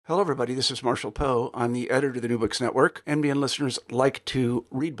Hello, everybody. This is Marshall Poe. I'm the editor of the New Books Network. NBN listeners like to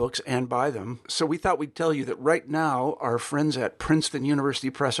read books and buy them. So we thought we'd tell you that right now, our friends at Princeton University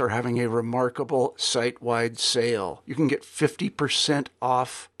Press are having a remarkable site-wide sale. You can get 50%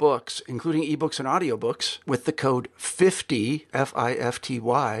 off books, including ebooks and audiobooks, with the code 50,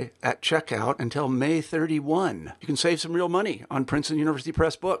 F-I-F-T-Y, at checkout until May 31. You can save some real money on Princeton University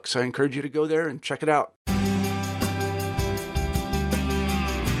Press books. I encourage you to go there and check it out.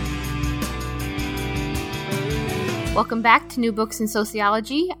 Welcome back to New Books in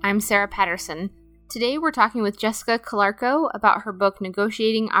Sociology. I'm Sarah Patterson. Today we're talking with Jessica Calarco about her book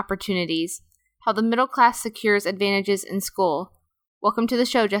Negotiating Opportunities: How the Middle Class Secures Advantages in School. Welcome to the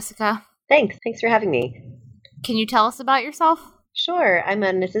show, Jessica. Thanks for having me. Can you tell us about yourself? Sure. I'm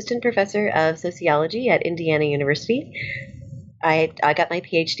an assistant professor of sociology at Indiana University. I got my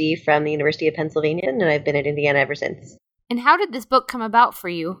PhD from the University of Pennsylvania, and I've been at Indiana ever since. And how did this book come about for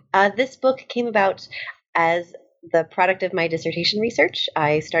you? This book came about as the product of my dissertation research.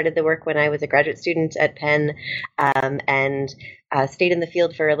 I started the work when I was a graduate student at Penn and stayed in the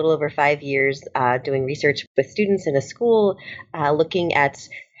field for a little over 5 years doing research with students in a school, looking at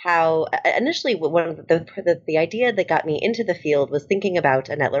how initially one of the idea that got me into the field was thinking about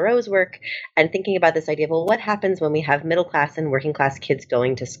Annette Lareau's work and thinking about this idea of, well, what happens when we have middle class and working class kids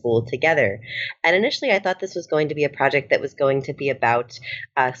going to school together? And initially I thought this was going to be a project that was going to be about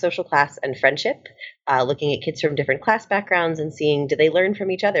social class and friendship, looking at kids from different class backgrounds and seeing, do they learn from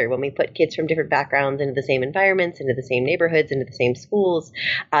each other? When we put kids from different backgrounds into the same environments, into the same neighborhoods, into the same schools,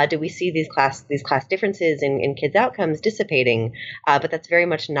 do we see these class differences in kids' outcomes dissipating? But that's very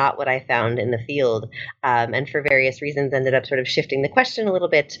much not what I found in the field, and for various reasons ended up sort of shifting the question a little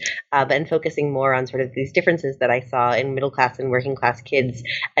bit and focusing more on sort of these differences that I saw in middle class and working class kids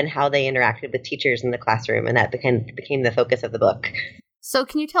and how they interacted with teachers in the classroom, and that became the focus of the book. So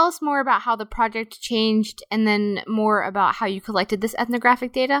can you tell us more about how the project changed and then more about how you collected this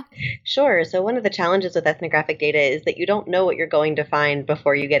ethnographic data? Sure. So one of the challenges with ethnographic data is that you don't know what you're going to find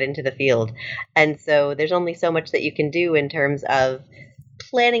before you get into the field. And so there's only so much that you can do in terms of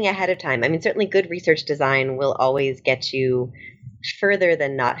planning ahead of time. I mean, certainly good research design will always get you further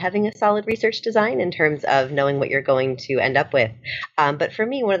than not having a solid research design in terms of knowing what you're going to end up with. But for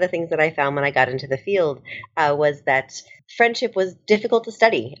me, one of the things that I found when I got into the field was that friendship was difficult to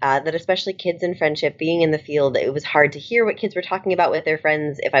study, that especially kids in friendship, being in the field, it was hard to hear what kids were talking about with their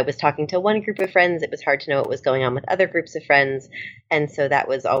friends. If I was talking to one group of friends, it was hard to know what was going on with other groups of friends. And so that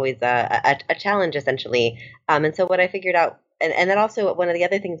was always a challenge, essentially. And so what I figured out, and then also one of the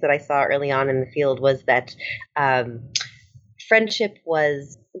other things that I saw early on in the field was that friendship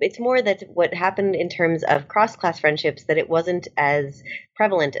it's more that what happened in terms of cross-class friendships, that it wasn't as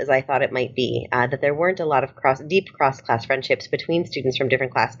prevalent as I thought it might be, that there weren't a lot of deep cross-class friendships between students from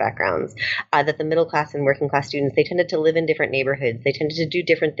different class backgrounds, that the middle class and working class students, they tended to live in different neighborhoods, they tended to do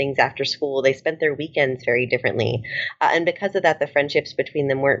different things after school, they spent their weekends very differently, and because of that, the friendships between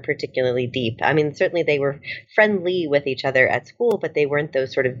them weren't particularly deep. I mean, certainly they were friendly with each other at school, but they weren't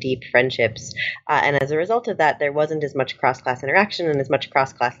those sort of deep friendships, and as a result of that, there wasn't as much cross-class interaction and as much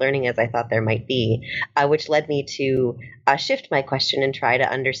cross-class learning as I thought there might be, which led me to shift my question and try to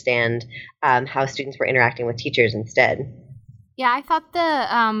understand how students were interacting with teachers instead. Yeah, I thought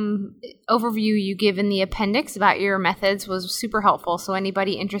the overview you give in the appendix about your methods was super helpful, so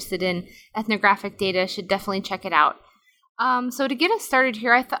anybody interested in ethnographic data should definitely check it out. So to get us started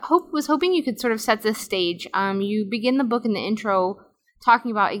here, I was hoping you could sort of set the stage. You begin the book in the intro talking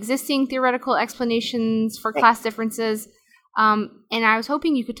about existing theoretical explanations for class differences. And I was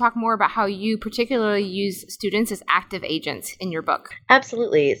hoping you could talk more about how you particularly use students as active agents in your book.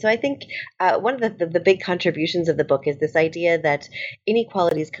 Absolutely. So I think one of the big contributions of the book is this idea that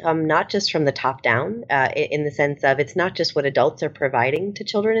inequalities come not just from the top down, in the sense of it's not just what adults are providing to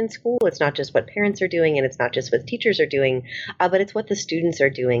children in school, it's not just what parents are doing, and it's not just what teachers are doing, but it's what the students are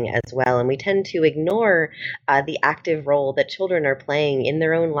doing as well. And we tend to ignore the active role that children are playing in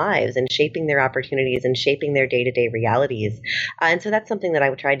their own lives and shaping their opportunities and shaping their day-to-day realities. And so that's something that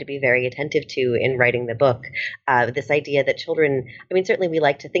I tried to be very attentive to in writing the book. This idea that children, I mean, certainly we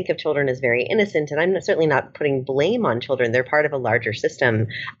like to think of children as very innocent, and I'm certainly not putting blame on children. They're part of a larger system.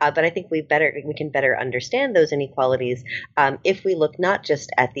 But I think we can better understand those inequalities if we look not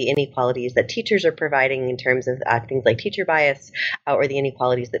just at the inequalities that teachers are providing in terms of things like teacher bias, or the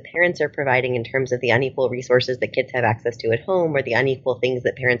inequalities that parents are providing in terms of the unequal resources that kids have access to at home, or the unequal things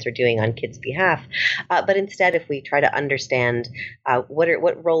that parents are doing on kids' behalf. But instead, if we try to understand understand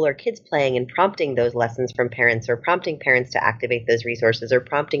what role are kids playing in prompting those lessons from parents, or prompting parents to activate those resources, or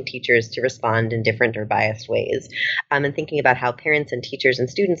prompting teachers to respond in different or biased ways, and thinking about how parents and teachers and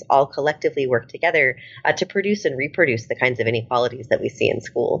students all collectively work together to produce and reproduce the kinds of inequalities that we see in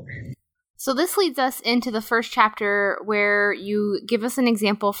school. So this leads us into the first chapter, where you give us an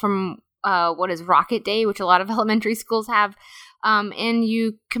example from what is Rocket Day, which a lot of elementary schools have. And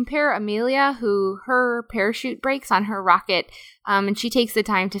you compare Amelia, who her parachute breaks on her rocket, and she takes the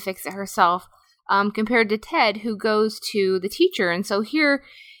time to fix it herself, compared to Ted, who goes to the teacher. And so here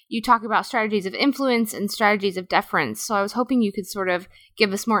you talk about strategies of influence and strategies of deference. So I was hoping you could sort of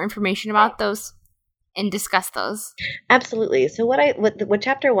give us more information about those and discuss those. Absolutely. So what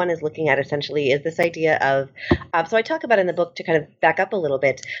chapter 1 is looking at essentially is this idea of, so I talk about in the book, to kind of back up a little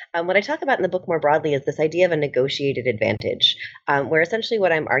bit, what I talk about in the book more broadly is this idea of a negotiated advantage, where essentially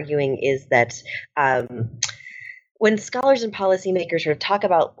what I'm arguing is that when scholars and policymakers sort of talk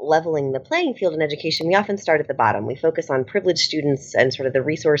about leveling the playing field in education, we often start at the bottom. We focus on privileged students and sort of the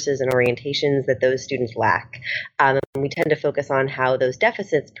resources and orientations that those students lack. We tend to focus on how those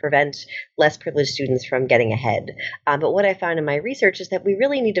deficits prevent less privileged students from getting ahead. But what I found in my research is that we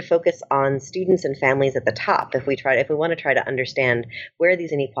really need to focus on students and families at the top if we want to try to understand where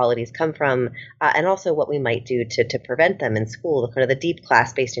these inequalities come from, and also what we might do to prevent them in school, the kind of the deep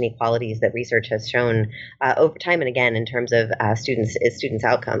class-based inequalities that research has shown over time and again in terms of students'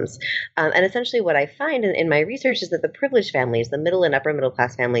 outcomes. And essentially what I find in my research is that the privileged families, the middle and upper middle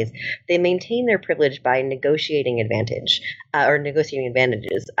class families, they maintain their privilege by negotiating advantages.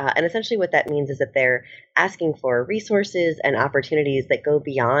 And essentially what that means is that they're asking for resources and opportunities that go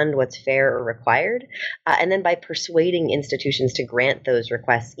beyond what's fair or required, and then by persuading institutions to grant those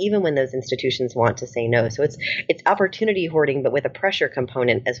requests, even when those institutions want to say no. So it's opportunity hoarding, but with a pressure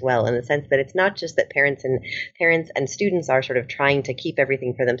component as well, in the sense that it's not just that parents and students are sort of trying to keep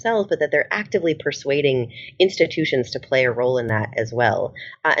everything for themselves, but that they're actively persuading institutions to play a role in that as well.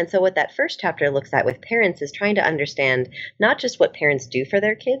 And so what that first chapter looks at with parents is trying to understand not just what parents do for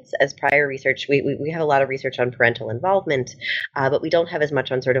their kids. As prior research, we have a lot of research on parental involvement, but we don't have as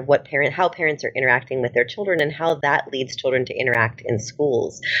much on sort of how parents are interacting with their children and how that leads children to interact in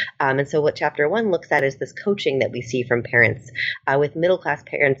schools. And so what chapter 1 looks at is this coaching that we see from parents, with middle class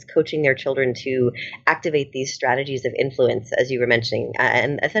parents coaching their children to activate these strategies of influence, as you were mentioning.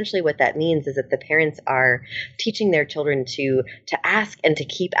 And essentially what that means is that the parents are teaching their children to ask and to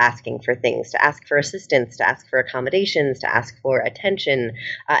keep asking for things, to ask for assistance, to ask for accommodations, to ask for attention,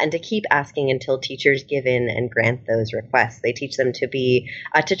 and to keep asking until teachers give in and grant those requests. They teach them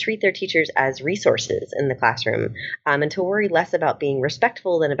to treat their teachers as resources in the classroom, and to worry less about being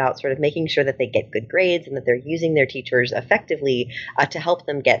respectful than about sort of making sure that they get good grades and that they're using their teachers effectively to help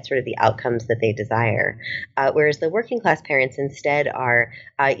them get sort of the outcomes that they desire. Whereas the working class parents instead are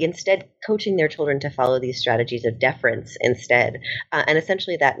coaching their children to follow these strategies of deference instead. And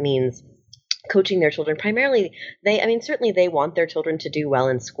essentially that means coaching their children primarily. Certainly they want their children to do well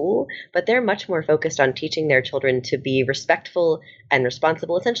in school, but they're much more focused on teaching their children to be respectful and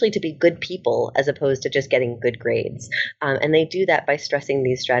responsible, essentially to be good people as opposed to just getting good grades. And they do that by stressing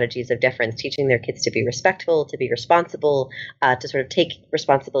these strategies of deference, teaching their kids to be respectful, to be responsible, to sort of take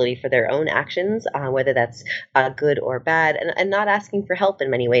responsibility for their own actions, whether that's good or bad, and not asking for help in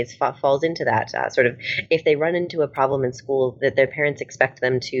many ways falls into that. Sort of if they run into a problem in school, that their parents expect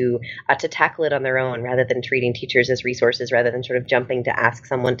them to tackle it on their own rather than treating teachers as resources, rather than sort of jumping to ask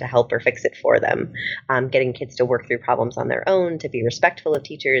someone to help or fix it for them. Getting kids to work through problems on their own, to be respectful of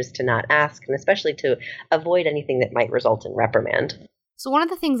teachers, to not ask, and especially to avoid anything that might result in reprimand. So one of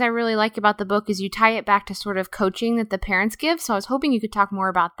the things I really like about the book is you tie it back to sort of coaching that the parents give. So I was hoping you could talk more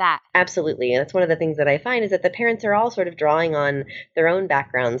about that. Absolutely. And that's one of the things that I find is that the parents are all sort of drawing on their own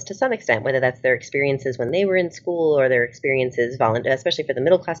backgrounds to some extent, whether that's their experiences when they were in school or their experiences, especially for the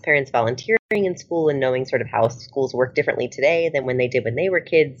middle class parents, volunteering in school and knowing sort of how schools work differently today than when they did when they were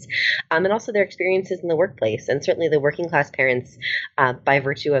kids, and also their experiences in the workplace. And certainly the working class parents, by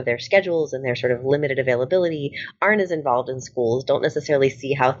virtue of their schedules and their sort of limited availability, aren't as involved in schools, don't necessarily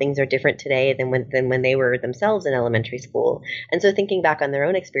see how things are different today than when they were themselves in elementary school. And so thinking back on their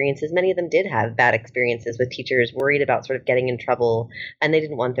own experiences, many of them did have bad experiences with teachers, worried about sort of getting in trouble, and they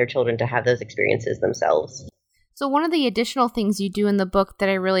didn't want their children to have those experiences themselves. So one of the additional things you do in the book that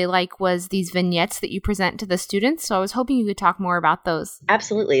I really like was these vignettes that you present to the students. So I was hoping you could talk more about those.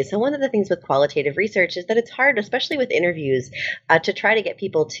 Absolutely. So one of the things with qualitative research is that it's hard, especially with interviews, to try to get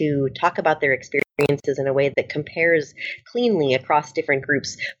people to talk about their experiences experiences in a way that compares cleanly across different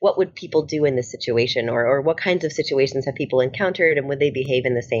groups. What would people do in this situation, or what kinds of situations have people encountered, and would they behave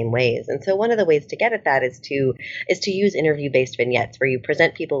in the same ways? And so one of the ways to get at that is to use interview-based vignettes, where you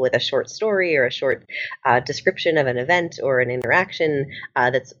present people with a short story or a short description of an event or an interaction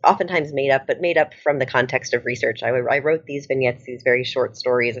that's oftentimes made up, but made up from the context of research. I wrote these vignettes, these very short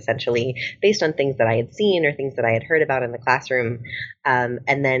stories, essentially based on things that I had seen or things that I had heard about in the classroom,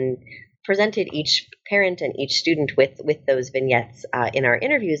 and then presented each parent and each student with those vignettes in our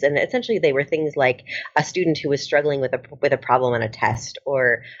interviews. And essentially they were things like a student who was struggling with a problem on a test,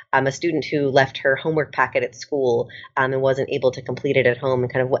 or a student who left her homework packet at school and wasn't able to complete it at home,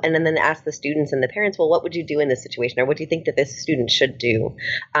 and then ask the students and the parents, well, what would you do in this situation, or what do you think that this student should do?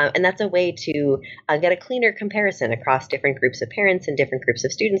 And that's a way to get a cleaner comparison across different groups of parents and different groups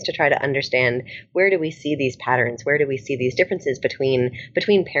of students, to try to understand, where do we see these patterns, where do we see these differences between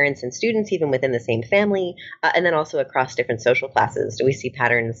parents and students, even within the same family, and then also across different social classes. Do we see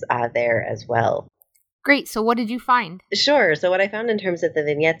patterns there as well? Great. So what did you find? Sure. So what I found in terms of the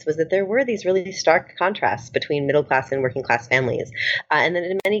vignettes was that there were these really stark contrasts between middle class and working class families. And then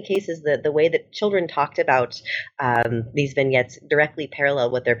in many cases, the way that children talked about these vignettes directly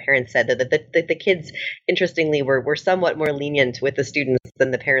paralleled what their parents said. The kids, interestingly, were somewhat more lenient with the students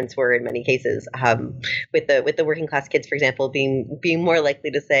than the parents were in many cases. With the working class kids, for example, being more likely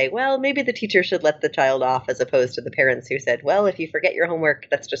to say, well, maybe the teacher should let the child off, as opposed to the parents who said, well, if you forget your homework,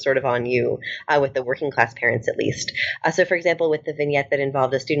 that's just sort of on you, with the working class parents at least. So for example, with the vignette that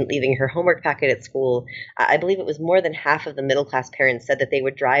involved a student leaving her homework packet at school, I believe it was more than half of the middle class parents said that they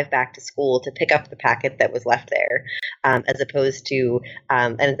would drive back to school to pick up the packet that was left there, as opposed to,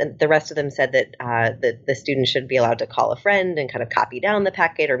 and the rest of them said that the student should be allowed to call a friend and kind of copy down the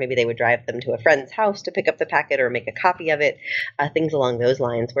packet, or maybe they would drive them to a friend's house to pick up the packet or make a copy of it, things along those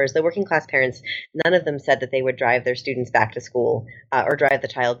lines. Whereas the working class parents, none of them said that they would drive their students back to school, or drive the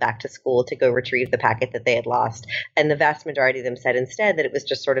child back to school to go retrieve the packet that they had lost. And the vast majority of them said instead that it was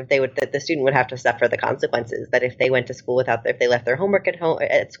just sort of that the student would have to suffer the consequences, that if they went to school if they left their homework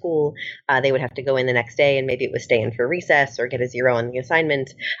at school, they would have to go in the next day, and maybe it was stay in for recess or get a 0 on the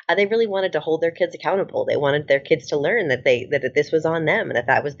assignment. They really wanted to hold their kids accountable. They wanted their kids to learn that this was on them, and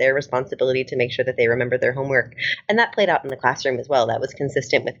that was their responsibility to make sure that they remember their homework. And that played out in the classroom as well. That was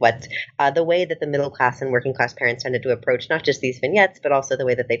consistent with what the way that the middle class and working class parents tended to approach not just these vignettes, but also the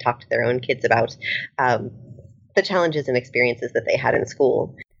way that they talked to their own kids about the challenges and experiences that they had in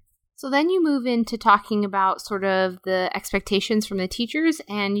school. So then you move into talking about sort of the expectations from the teachers,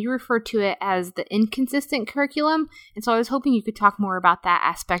 and you refer to it as the inconsistent curriculum. And so I was hoping you could talk more about that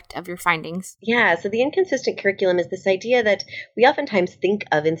aspect of your findings. Yeah, so the inconsistent curriculum is this idea that we oftentimes think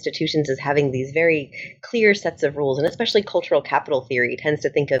of institutions as having these very clear sets of rules, and especially cultural capital theory tends to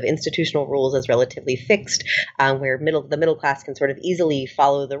think of institutional rules as relatively fixed, where the middle class can sort of easily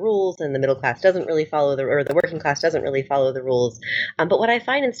follow the rules, and the middle class doesn't really follow or the working class doesn't really follow the rules. But what I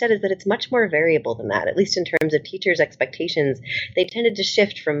find instead is that it's much more variable than that, at least in terms of teachers' expectations. They tended to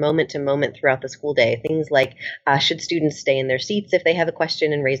shift from moment to moment throughout the school day. Things like, should students stay in their seats if they have a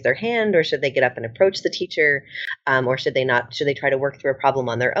question and raise their hand, or should they get up and approach the teacher, or should they not? Should they try to work through a problem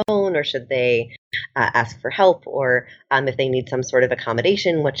on their own, or should they ask for help, or if they need some sort of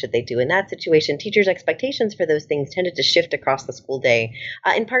accommodation, what should they do in that situation? Teachers' expectations for those things tended to shift across the school day,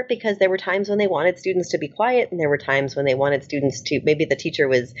 in part because there were times when they wanted students to be quiet, and there were times when they wanted students to, maybe the teacher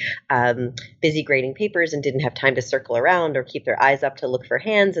was busy grading papers and didn't have time to circle around or keep their eyes up to look for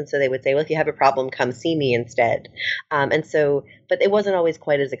hands, and so they would say, well, if you have a problem, come see me instead. But it wasn't always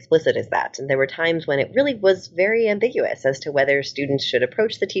quite as explicit as that, and there were times when it really was very ambiguous as to whether students should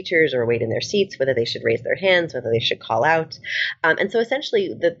approach the teachers or wait in their seats, whether they should raise their hands, whether they should call out. And so essentially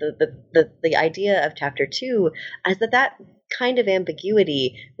the idea of Chapter 2 is that kind of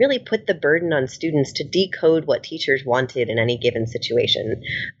ambiguity really put the burden on students to decode what teachers wanted in any given situation.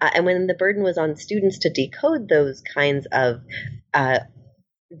 And when the burden was on students to decode those kinds of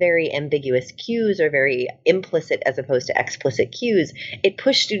very ambiguous cues, or very implicit as opposed to explicit cues, it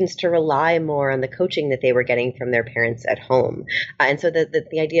pushed students to rely more on the coaching that they were getting from their parents at home. And so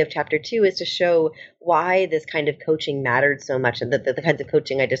the idea of Chapter 2 is to show why this kind of coaching mattered so much, and the kinds of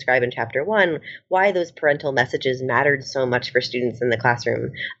coaching I describe in Chapter 1, why those parental messages mattered so much for students in the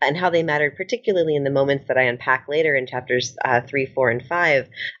classroom, and how they mattered particularly in the moments that I unpack later in Chapters 3, 4, and 5,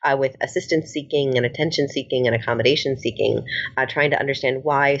 with assistance seeking and attention seeking and accommodation seeking, trying to understand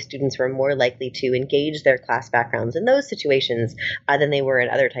why students were more likely to engage their class backgrounds in those situations than they were in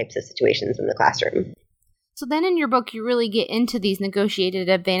other types of situations in the classroom. So then in your book, you really get into these negotiated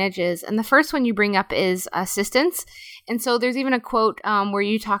advantages. And the first one you bring up is assistance. And so there's even a quote where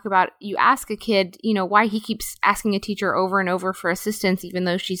you talk about, you ask a kid, why he keeps asking a teacher over and over for assistance, even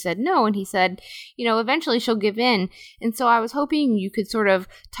though she said no. And he said, eventually she'll give in. And so I was hoping you could sort of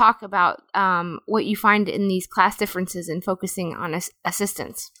talk about what you find in these class differences and focusing on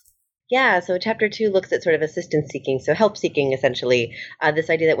assistance. Yeah, so chapter 2 looks at sort of assistance seeking, so help seeking essentially, this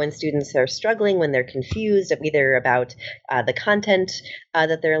idea that when students are struggling, when they're confused either about the content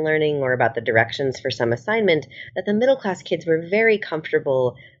that they're learning or about the directions for some assignment, that the middle class kids were very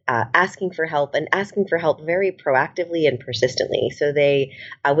comfortable asking for help and asking for help very proactively and persistently. So they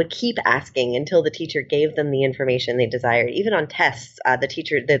would keep asking until the teacher gave them the information they desired. Even on tests,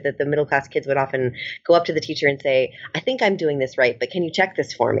 the middle class kids would often go up to the teacher and say, "I think I'm doing this right, but can you check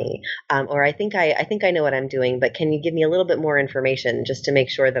this for me?" Or I think I know what I'm doing, but can you give me a little bit more information just to make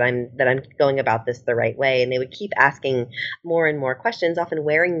sure that I'm going about this the right way? And they would keep asking more and more questions, often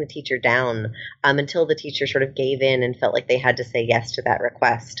wearing the teacher down until the teacher sort of gave in and felt like they had to say yes to that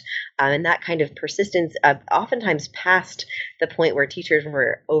request. And that kind of persistence, oftentimes past the point where teachers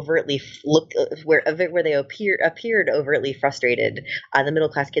were overtly where they appeared overtly frustrated, the middle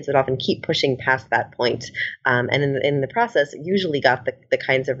class kids would often keep pushing past that point, and in the process, usually got the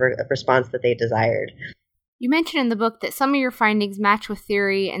kinds of response that they desired. You mentioned in the book that some of your findings match with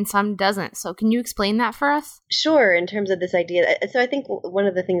theory and some doesn't. So can you explain that for us? Sure, in terms of this idea. So I think one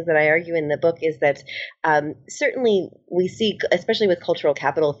of the things that I argue in the book is that certainly we see, especially with cultural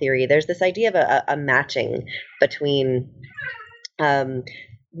capital theory, there's this idea of a matching between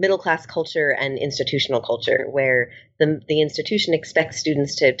middle class culture and institutional culture, where the institution expects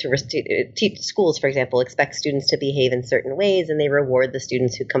students to teach. Schools, for example, expect students to behave in certain ways, and they reward the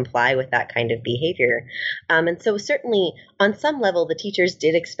students who comply with that kind of behavior. And so certainly on some level, the teachers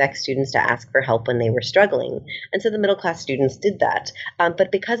did expect students to ask for help when they were struggling. And so the middle class students did that.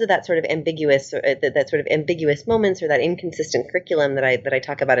 But because of that sort of ambiguous, that sort of ambiguous moments or that inconsistent curriculum that I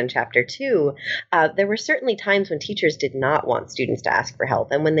talk about in chapter 2, there were certainly times when teachers did not want students to ask for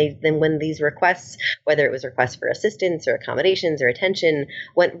help. And when these requests, whether it was requests for assistance or accommodations or attention,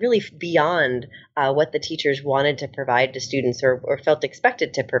 went really beyond what the teachers wanted to provide to students or felt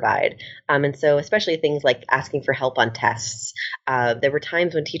expected to provide. And so especially things like asking for help on tests. There were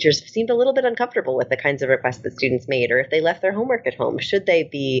times when teachers seemed a little bit uncomfortable with the kinds of requests that students made, or if they left their homework at home, should they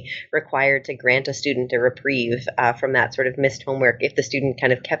be required to grant a student a reprieve from that sort of missed homework if the student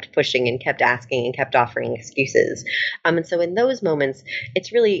kind of kept pushing and kept asking and kept offering excuses. And so in those moments,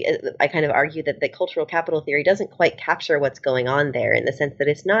 it's really, I kind of argue that the cultural capital theory doesn't quite capture what's going on there, in the sense that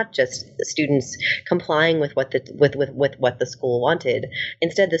it's not just the students complying with what the school wanted.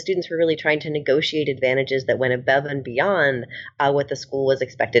 Instead, the students were really trying to negotiate advantages that went above and beyond what the school was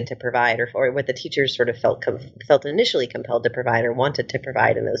expected to provide, or what the teachers sort of felt initially compelled to provide or wanted to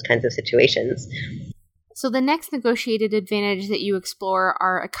provide in those kinds of situations. So the next negotiated advantage that you explore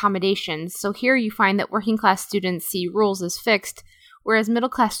are accommodations. So here you find that working class students see rules as fixed, whereas middle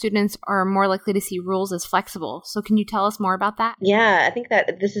class students are more likely to see rules as flexible. So can you tell us more about that? Yeah, I think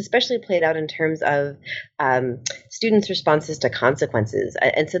that this especially played out in terms of students' responses to consequences.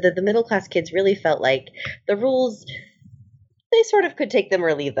 And so that the middle class kids really felt like the rules, they sort of could take them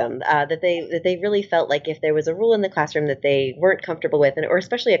or leave them, that they really felt like if there was a rule in the classroom that they weren't comfortable with, or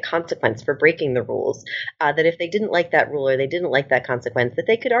especially a consequence for breaking the rules, that if they didn't like that rule or they didn't like that consequence, that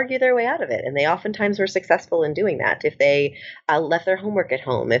they could argue their way out of it. And they oftentimes were successful in doing that. If they left their homework at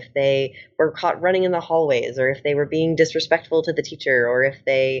home, if they were caught running in the hallways, or if they were being disrespectful to the teacher, or if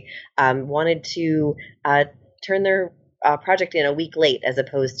they wanted to turn their project in a week late as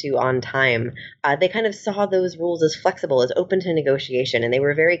opposed to on time, they kind of saw those rules as flexible, as open to negotiation, and they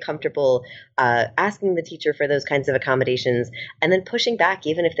were very comfortable asking the teacher for those kinds of accommodations and then pushing back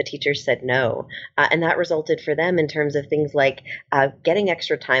even if the teacher said no. And that resulted for them in terms of things like getting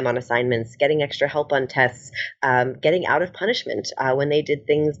extra time on assignments, getting extra help on tests, getting out of punishment when they did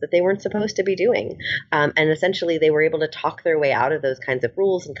things that they weren't supposed to be doing. And essentially they were able to talk their way out of those kinds of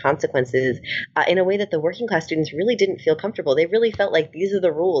rules and consequences in a way that the working class students really didn't feel comfortable. They really felt like these are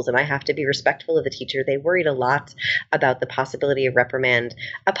the rules and I have to be respectful of the teacher. They worried a lot about the possibility of reprimand,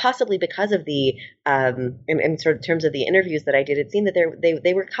 possibly because of the, in sort of terms of the interviews that I did, it seemed that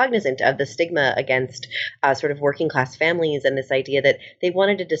they were cognizant of the stigma against sort of working class families and this idea that they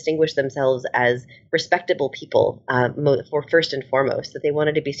wanted to distinguish themselves as respectable people for first and foremost, that they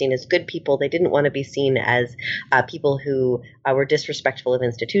wanted to be seen as good people. They didn't want to be seen as people who were disrespectful of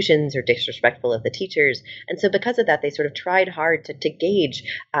institutions or disrespectful of the teachers. And so because of that, they sort sort of tried hard to gauge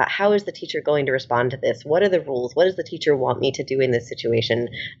how is the teacher going to respond to this? What are the rules? What does the teacher want me to do in this situation?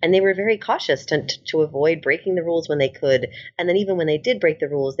 And they were very cautious to avoid breaking the rules when they could. And then even when they did break the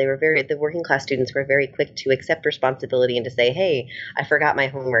rules, the working class students were very quick to accept responsibility and to say, hey, I forgot my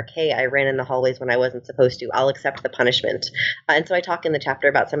homework. Hey, I ran in the hallways when I wasn't supposed to. I'll accept the punishment. And so I talk in the chapter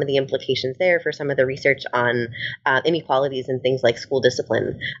about some of the implications there for some of the research on inequalities and things like school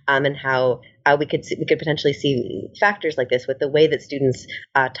discipline, and how we could potentially see factors like this with the way that students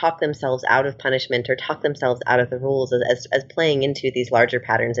talk themselves out of punishment or talk themselves out of the rules as playing into these larger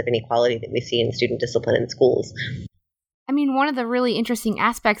patterns of inequality that we see in student discipline in schools. I mean, one of the really interesting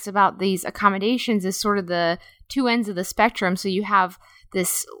aspects about these accommodations is sort of the two ends of the spectrum. So you have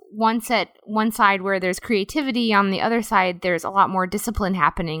this one side where there's creativity, on the other side there's a lot more discipline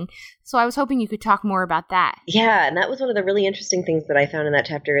happening. So I was hoping you could talk more about that. Yeah, and that was one of the really interesting things that I found in that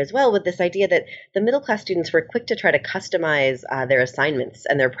chapter as well, with this idea that the middle class students were quick to try to customize their assignments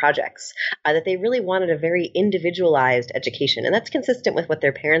and their projects, that they really wanted a very individualized education. And that's consistent with what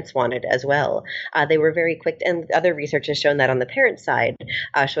their parents wanted as well. They were very quick, and other research has shown that on the parent side,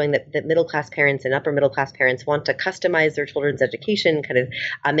 showing that middle class parents and upper middle class parents want to customize their children's education, kind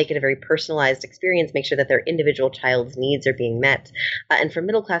of make it a very personalized experience, make sure that their individual child's needs are being met. And for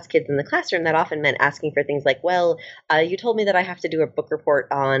middle class kids in the classroom, that often meant asking for things like, well, you told me that I have to do a book report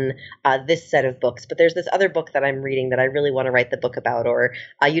on this set of books, but there's this other book that I'm reading that I really want to write the book about. Or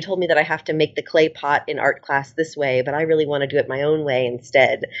you told me that I have to make the clay pot in art class this way, but I really want to do it my own way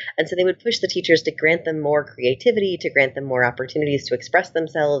instead. And so they would push the teachers to grant them more creativity, to grant them more opportunities to express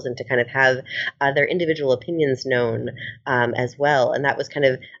themselves and to kind of have their individual opinions known as well. And that was kind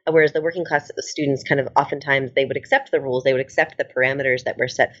of, whereas the working class students kind of oftentimes they would accept the rules, they would accept the parameters that were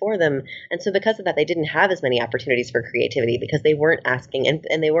set for them. And so because of that, they didn't have as many opportunities for creativity because they weren't asking,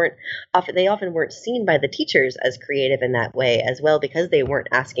 and they often weren't seen by the teachers as creative in that way as well, because they weren't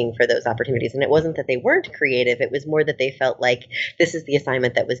asking for those opportunities. And it wasn't that they weren't creative, it was more that they felt like this is the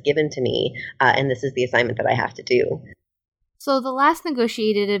assignment that was given to me, and this is the assignment that I have to do. So the last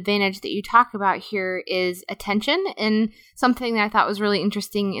negotiated advantage that you talk about here is attention. And something that I thought was really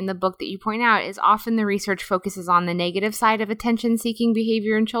interesting in the book that you point out is often the research focuses on the negative side of attention-seeking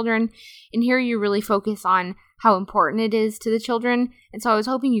behavior in children. And here you really focus on how important it is to the children. And so I was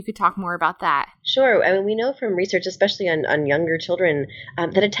hoping you could talk more about that. Sure. I mean, we know from research, especially on younger children,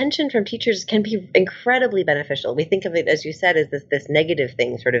 that attention from teachers can be incredibly beneficial. We think of it, as you said, as this negative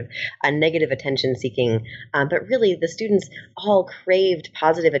thing, sort of a negative attention seeking. But really, the students all craved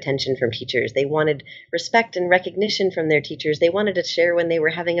positive attention from teachers. They wanted respect and recognition from their teachers. They wanted to share when they were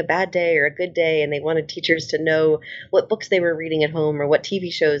having a bad day or a good day, and they wanted teachers to know what books they were reading at home or what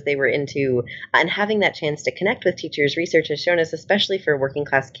TV shows they were into. And having that chance to connect with teachers, research has shown us, especially for working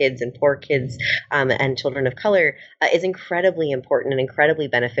class kids and poor kids and children of color, is incredibly important and incredibly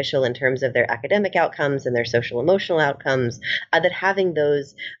beneficial in terms of their academic outcomes and their social emotional outcomes, that having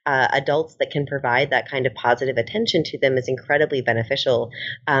those adults that can provide that kind of positive attention to them is incredibly beneficial.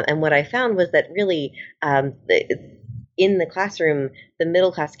 And what I found was that really in the classroom, the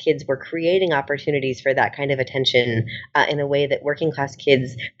middle class kids were creating opportunities for that kind of attention in a way that working class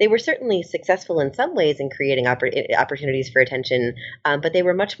kids, they were certainly successful in some ways in creating opportunities for attention, but they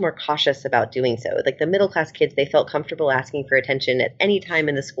were much more cautious about doing so. Like the middle class kids, they felt comfortable asking for attention at any time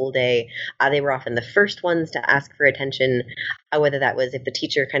in the school day. They were often the first ones to ask for attention, whether that was if the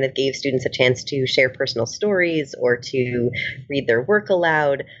teacher kind of gave students a chance to share personal stories or to read their work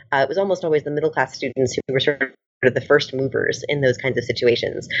aloud. It was almost always the middle class students who were sort of the first movers in those kinds of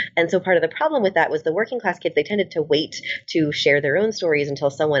situations. And so part of the problem with that was the working class kids, they tended to wait to share their own stories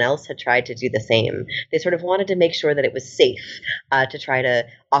until someone else had tried to do the same. They sort of wanted to make sure that it was safe to try to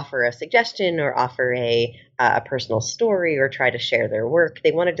offer a suggestion or offer a personal story or try to share their work.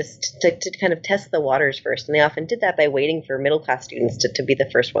 They wanted to kind of test the waters first, and they often did that by waiting for middle class students to be the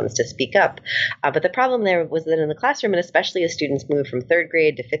first ones to speak up. But the problem there was that in the classroom, and especially as students moved from third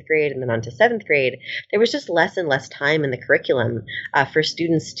grade to fifth grade and then on to seventh grade, there was just less and less time in the curriculum for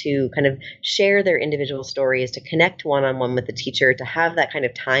students to kind of share their individual stories, to connect one-on-one with the teacher, to have that kind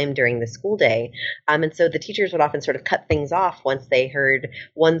of time during the school day. And so the teachers would often sort of cut things off once they heard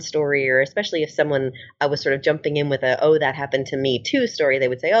one story, or especially if someone was sort of jumping in with a, oh, that happened to me too story, they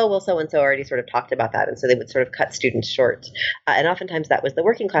would say, oh, well, so-and-so already sort of talked about that. And so they would sort of cut students short. And oftentimes that was the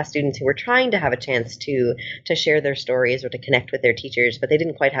working class students who were trying to have a chance to share their stories or to connect with their teachers, but they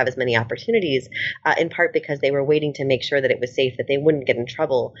didn't quite have as many opportunities, in part because they were waiting to make sure that it was safe, that they wouldn't get in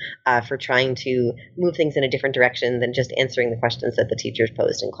trouble for trying to move things in a different direction than just answering the questions that the teachers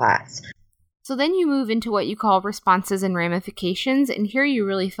posed in class. So then you move into what you call responses and ramifications, and here you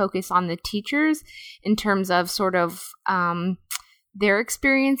really focus on the teachers in terms of sort of their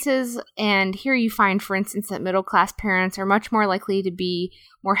experiences. And here you find, for instance, that middle-class parents are much more likely to be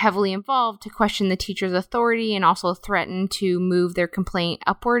more heavily involved, to question the teacher's authority and also threaten to move their complaint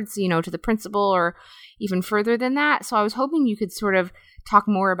upwards, to the principal or even further than that. So I was hoping you could sort of talk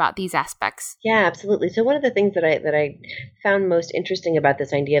more about these aspects. Yeah, absolutely. So one of the things that I found most interesting about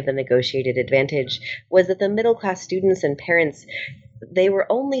this idea of the negotiated advantage was that the middle class students and parents, they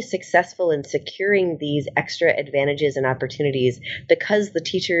were only successful in securing these extra advantages and opportunities because the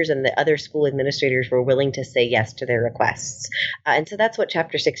teachers and the other school administrators were willing to say yes to their requests. And so that's what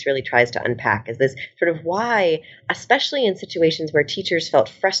Chapter 6 really tries to unpack, is this sort of why, especially in situations where teachers felt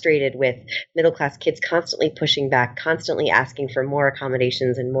frustrated with middle-class kids constantly pushing back, constantly asking for more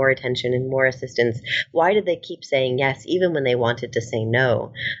accommodations and more attention and more assistance, why did they keep saying yes even when they wanted to say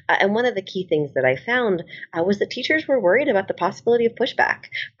no? And one of the key things that I found was that teachers were worried about the possibility of pushback.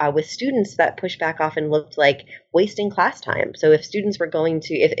 With students, that pushback often looked like wasting class time. So if students were going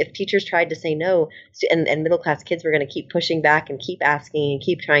to, if teachers tried to say no, and middle class kids were going to keep pushing back and keep asking and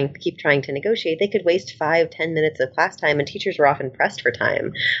keep trying to negotiate, they could waste 5-10 minutes of class time, and teachers were often pressed for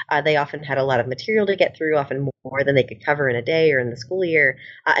time. They often had a lot of material to get through, often more than they could cover in a day or in the school year.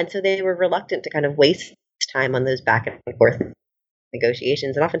 And so they were reluctant to kind of waste time on those back and forth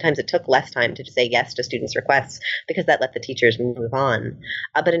negotiations, and oftentimes it took less time to say yes to students' requests because that let the teachers move on.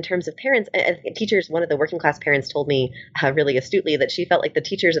 But in terms of parents, teachers, one of the working class parents told me really astutely that she felt like the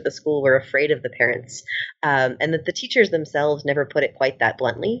teachers at the school were afraid of the parents, and that the teachers themselves never put it quite that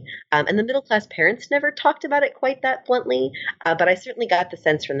bluntly, and the middle class parents never talked about it quite that bluntly, but I certainly got the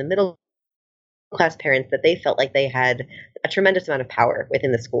sense from the middle class parents that they felt like they had a tremendous amount of power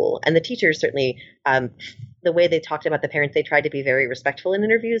within the school. And the teachers certainly, the way they talked about the parents, they tried to be very respectful in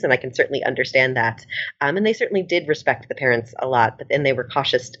interviews, and I can certainly understand that. And they certainly did respect the parents a lot, but then they were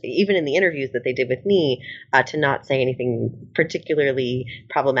cautious, even in the interviews that they did with me, to not say anything particularly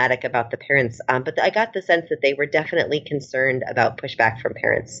problematic about the parents. But I got the sense that they were definitely concerned about pushback from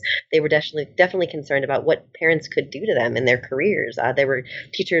parents. They were definitely concerned about what parents could do to them in their careers. There were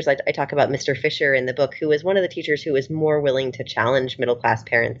teachers, I talk about Mr. Fisher in the book, who was one of the teachers who was more willing to challenge middle-class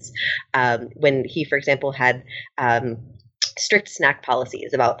parents when he, for example, had strict snack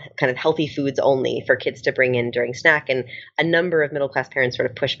policies about kind of healthy foods only for kids to bring in during snack. And a number of middle-class parents sort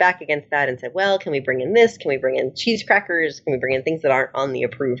of pushed back against that and said, well, can we bring in this? Can we bring in cheese crackers? Can we bring in things that aren't on the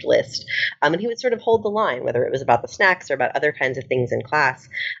approved list? And he would sort of hold the line, whether it was about the snacks or about other kinds of things in class.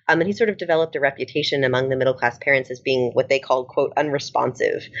 And he sort of developed a reputation among the middle-class parents as being what they called, quote,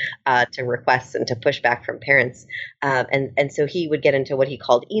 unresponsive to requests and to pushback from parents. And so he would get into what he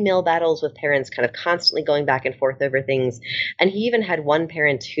called email battles with parents, kind of constantly going back and forth over things. And he even had one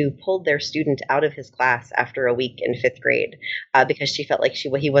parent who pulled their student out of his class after a week in 5th grade because she felt like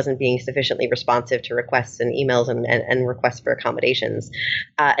he wasn't being sufficiently responsive to requests and emails and requests for accommodations.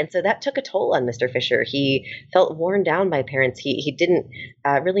 And so that took a toll on Mr. Fisher. He felt worn down by parents. He didn't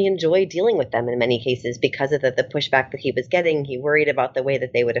really enjoy dealing with them in many cases because of the pushback that he was getting. He worried about the way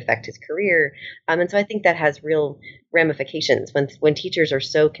that they would affect his career. And so I think that has real ramifications when teachers are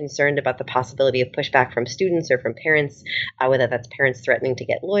so concerned about the possibility of pushback from students or from parents, whether that's parents threatening to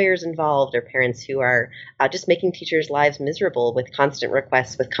get lawyers involved or parents who are just making teachers' lives miserable with constant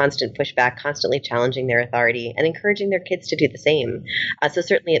requests, with constant pushback, constantly challenging their authority and encouraging their kids to do the same. So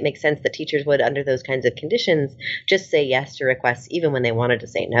certainly it makes sense that teachers would, under those kinds of conditions, just say yes to requests even when they wanted to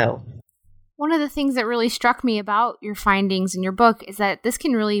say no. One of the things that really struck me about your findings in your book is that this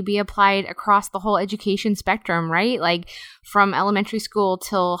can really be applied across the whole education spectrum, right? Like from elementary school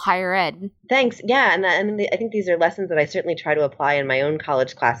till higher ed. Thanks. Yeah, and I think these are lessons that I certainly try to apply in my own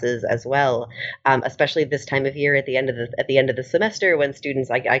college classes as well, especially this time of year at the end of the semester when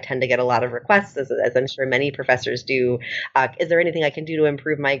students, I tend to get a lot of requests, as I'm sure many professors do. Is there anything I can do to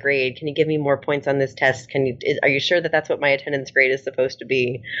improve my grade? Can you give me more points on this test? Are you sure that that's what my attendance grade is supposed to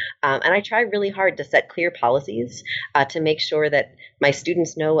be? And I try really hard to set clear policies to make sure that my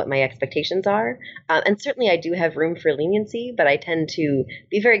students know what my expectations are. And certainly I do have room for leniency, but I tend to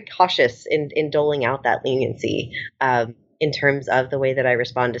be very cautious in doling out that leniency in terms of the way that I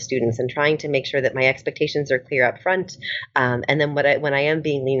respond to students and trying to make sure that my expectations are clear up front. And then when I am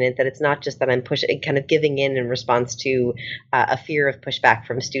being lenient, that it's not just that I'm kind of giving in response to a fear of pushback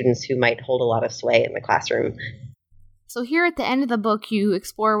from students who might hold a lot of sway in the classroom. So here at the end of the book, you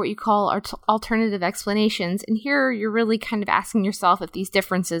explore what you call alternative explanations. And here you're really kind of asking yourself if these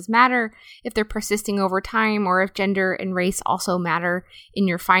differences matter, if they're persisting over time, or if gender and race also matter in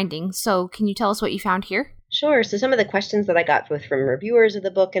your findings. So can you tell us what you found here? Sure. So some of the questions that I got both from reviewers of the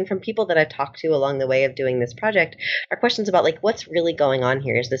book and from people that I've talked to along the way of doing this project are questions about like what's really going on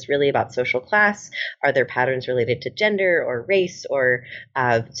here. Is this really about social class? Are there patterns related to gender or race or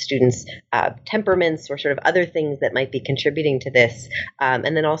students' temperaments or sort of other things that might be contributing to this? And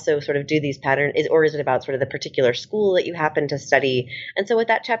then also sort of do these patterns, or is it about sort of the particular school that you happen to study? And so what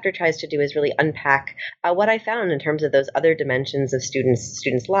that chapter tries to do is really unpack what I found in terms of those other dimensions of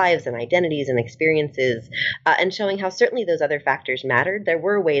students' lives and identities and experiences. And showing how certainly those other factors mattered. There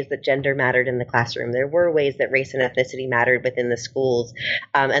were ways that gender mattered in the classroom. There were ways that race and ethnicity mattered within the schools.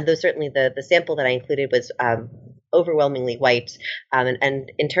 And though certainly the sample that I included was overwhelmingly white. And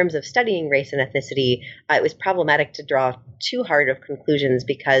in terms of studying race and ethnicity, it was problematic to draw too hard of conclusions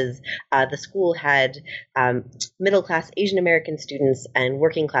because the school had middle-class Asian American students and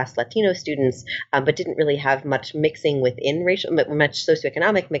working-class Latino students, but didn't really have much mixing within much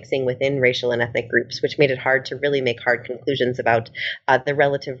socioeconomic mixing within racial and ethnic groups, which made it hard to really make hard conclusions about the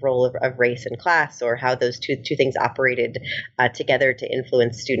relative role of race and class or how those two things operated together to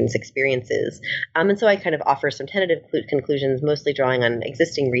influence students' experiences. And so I kind of offer some tentative conclusions, mostly drawing on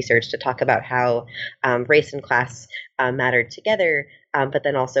existing research to talk about how race and class mattered together, but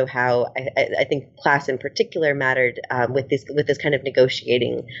then also how I think class in particular mattered with this kind of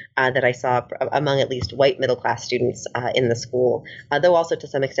negotiating that I saw among at least white middle class students in the school, though also to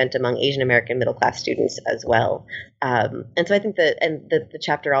some extent among Asian American middle class students as well. And so I think the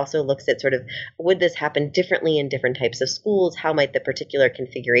chapter also looks at sort of would this happen differently in different types of schools? How might the particular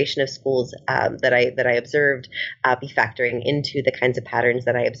configuration of schools that I observed be factoring into the kinds of patterns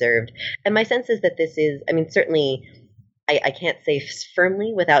that I observed? And my sense is that this is, I mean, certainly I can't say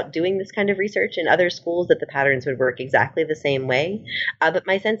firmly without doing this kind of research in other schools that the patterns would work exactly the same way. But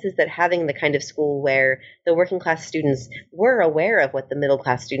my sense is that having the kind of school where the working class students were aware of what the middle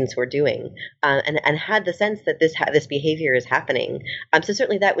class students were doing and had the sense that this behavior is happening. So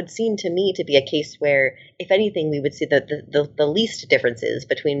certainly that would seem to me to be a case where, if anything, we would see the least differences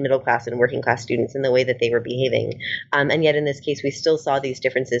between middle class and working class students in the way that they were behaving. And yet in this case, we still saw these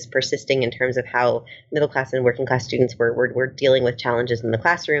differences persisting in terms of how middle class and working class students were dealing with challenges in the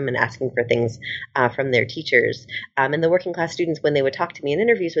classroom and asking for things from their teachers. And the working class students, when they would talk to me in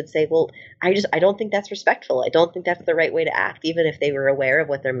interviews, would say, well, I don't think that's respectful. I don't think that's the right way to act, even if they were aware of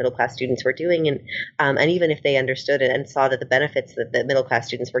what their middle class students were doing. And even if they understood it and saw that the benefits that the middle class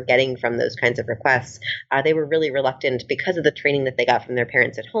students were getting from those kinds of requests, they were really reluctant because of the training that they got from their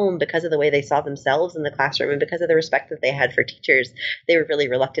parents at home, because of the way they saw themselves in the classroom, and because of the respect that they had for teachers. They were really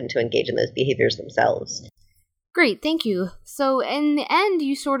reluctant to engage in those behaviors themselves. Great, thank you. So in the end,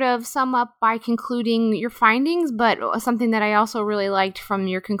 you sort of sum up by concluding your findings, but something that I also really liked from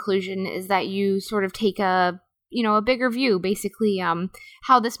your conclusion is that you sort of take a bigger view, basically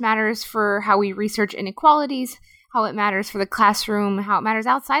how this matters for how we research inequalities, how it matters for the classroom, how it matters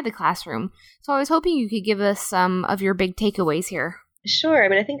outside the classroom. So I was hoping you could give us some of your big takeaways here. Sure. I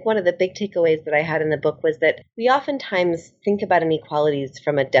mean, I think one of the big takeaways that I had in the book was that we oftentimes think about inequalities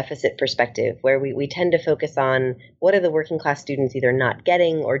from a deficit perspective, where we tend to focus on what are the working class students either not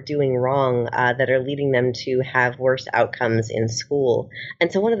getting or doing wrong that are leading them to have worse outcomes in school.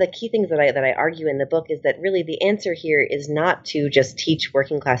 And so one of the key things that I argue in the book is that really the answer here is not to just teach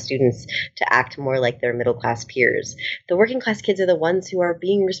working class students to act more like their middle class peers. The working class kids are the ones who are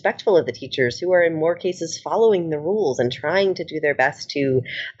being respectful of the teachers, who are in more cases following the rules and trying to do their best to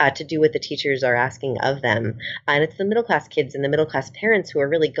do what the teachers are asking of them. And it's the middle class kids and the middle class parents who are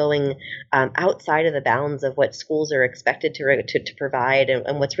really going outside of the bounds of what schools are expected to provide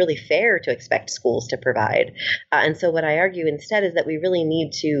and what's really fair to expect schools to provide. And so what I argue instead is that we really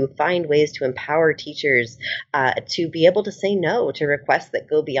need to find ways to empower teachers to be able to say no to requests that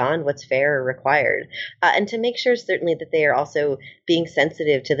go beyond what's fair or required, and to make sure certainly that they are also being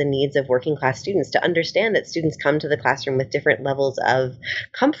sensitive to the needs of working class students, to understand that students come to the classroom with different levels of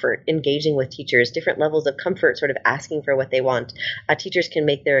comfort engaging with teachers, different levels of comfort sort of asking for what they want. Teachers can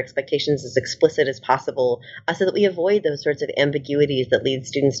make their expectations as explicit as possible so that we avoid those sorts of ambiguities that lead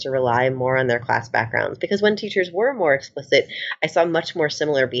students to rely more on their class backgrounds. Because when teachers were more explicit, I saw much more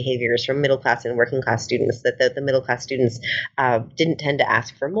similar behaviors from middle class and working class students, that the middle class students didn't tend to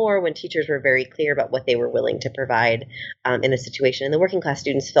ask for more when teachers were very clear about what they were willing to provide in a situation. And the working class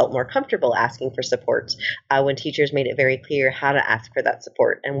students felt more comfortable asking for support when teachers made it very clear how to ask for that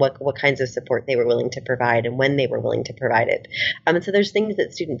support and what kinds of support they were willing to provide and when they were willing to provide it. And so there's things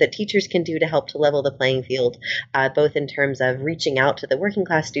that teachers can do to help to level the playing field, both in terms of reaching out to the working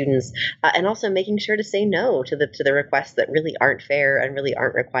class students and also making sure to say no to the requests that really aren't fair and really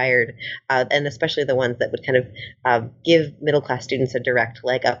aren't required, and especially the ones that would kind of give middle class students a direct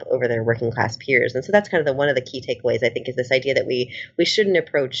leg up over their working class peers. And so that's kind of one of the key takeaways, I think, is this idea that we shouldn't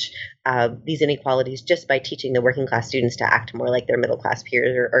approach these inequalities just by teaching the working class students to act more like their middle class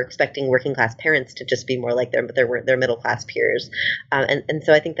peers, or expecting working class parents to just be more like their middle class peers. And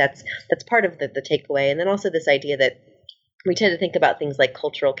so I think that's part of the takeaway. And then also this idea that we tend to think about things like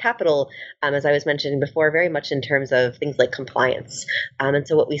cultural capital, as I was mentioning before, very much in terms of things like compliance. And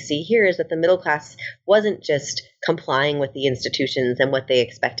so what we see here is that the middle class wasn't just complying with the institutions and what they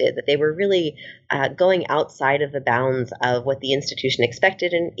expected, that they were really going outside of the bounds of what the institution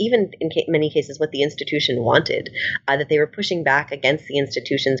expected, and even in many cases what the institution wanted, that they were pushing back against the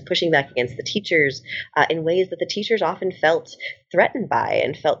institutions, pushing back against the teachers in ways that the teachers often felt threatened by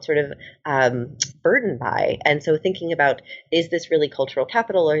and felt sort of burdened by. And so thinking about, is this really cultural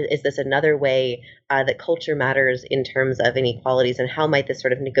capital, or is this another way that culture matters in terms of inequalities, and how might this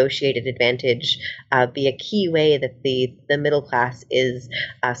sort of negotiated advantage be a key way that the middle class is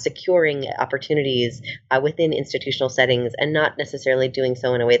securing opportunities within institutional settings, and not necessarily doing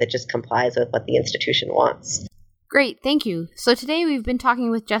so in a way that just complies with what the institution wants. Great, thank you. So today we've been talking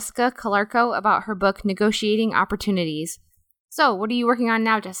with Jessica Calarco about her book, Negotiating Opportunities. So, what are you working on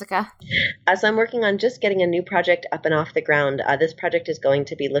now, Jessica? So I'm working on just getting a new project up and off the ground. This project is going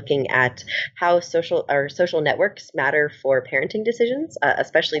to be looking at how social networks matter for parenting decisions,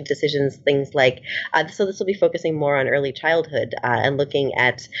 especially decisions, things like, so this will be focusing more on early childhood and looking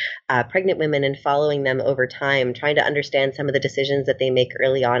at pregnant women and following them over time, trying to understand some of the decisions that they make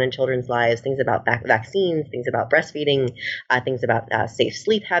early on in children's lives, things about vaccines, things about breastfeeding, things about safe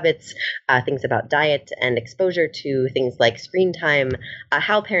sleep habits, things about diet and exposure to things like screen time,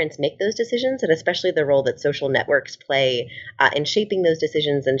 how parents make those decisions, and especially the role that social networks play in shaping those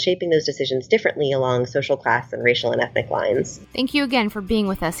decisions differently along social class and racial and ethnic lines. Thank you again for being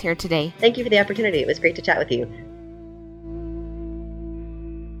with us here today. Thank you for the opportunity. It was great to chat with you.